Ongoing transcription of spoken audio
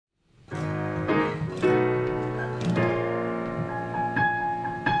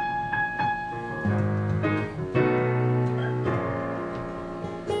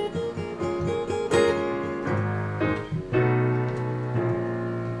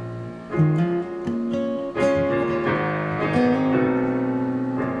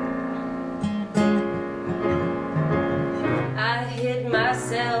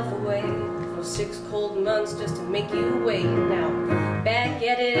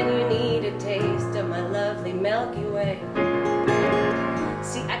and you need a taste of my lovely Milky Way.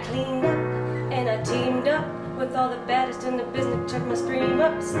 See, I cleaned up and I teamed up with all the baddest in the business. Check my stream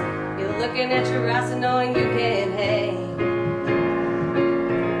ups. You're looking at your ass and knowing you can't hang.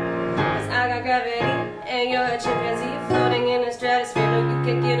 'Cause I got gravity and you're a chimpanzee floating in the stratosphere. No, you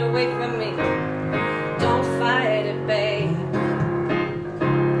can't get away from me. Don't fight it, babe.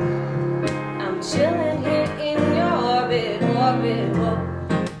 I'm chilling here in your orbit, whoa.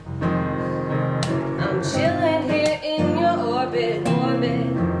 I'm chilling here in your orbit.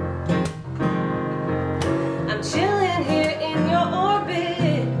 I'm chilling here in your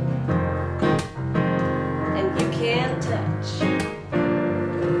orbit, and you can't touch.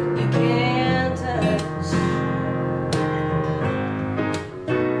 You can't touch.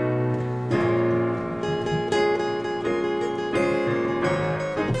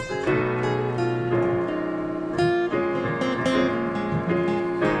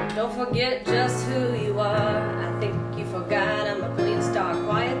 Don't forget just who you are. I think you forgot I'm a bleeding star.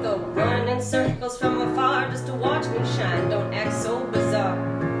 Quiet though, running in circles from afar just to watch me shine. Don't act so bizarre.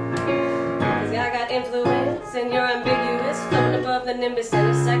 'Cause I got influence and you're ambiguous, floating above the nimbus and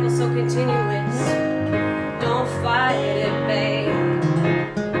a cycle so continuous. Don't fight it, babe.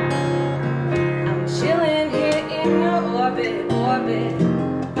 I'm chilling here in your orbit.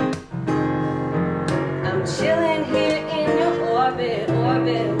 I'm chilling here in your orbit,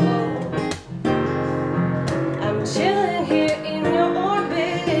 whoa. I'm chilling here in your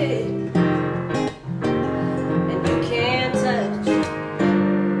orbit, and you can't touch.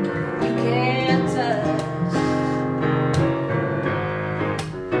 You can't touch.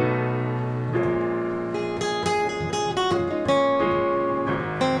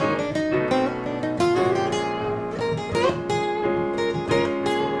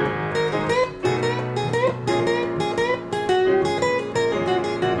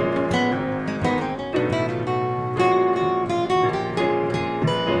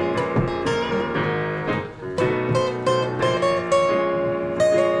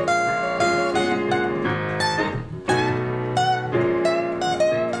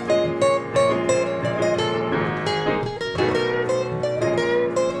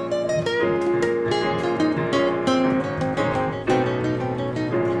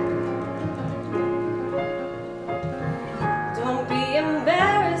 Don't be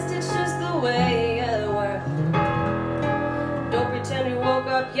embarrassed, it's just the way of the world. Don't pretend you woke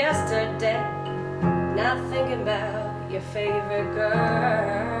up yesterday not thinking about your favorite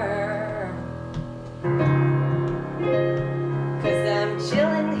girl.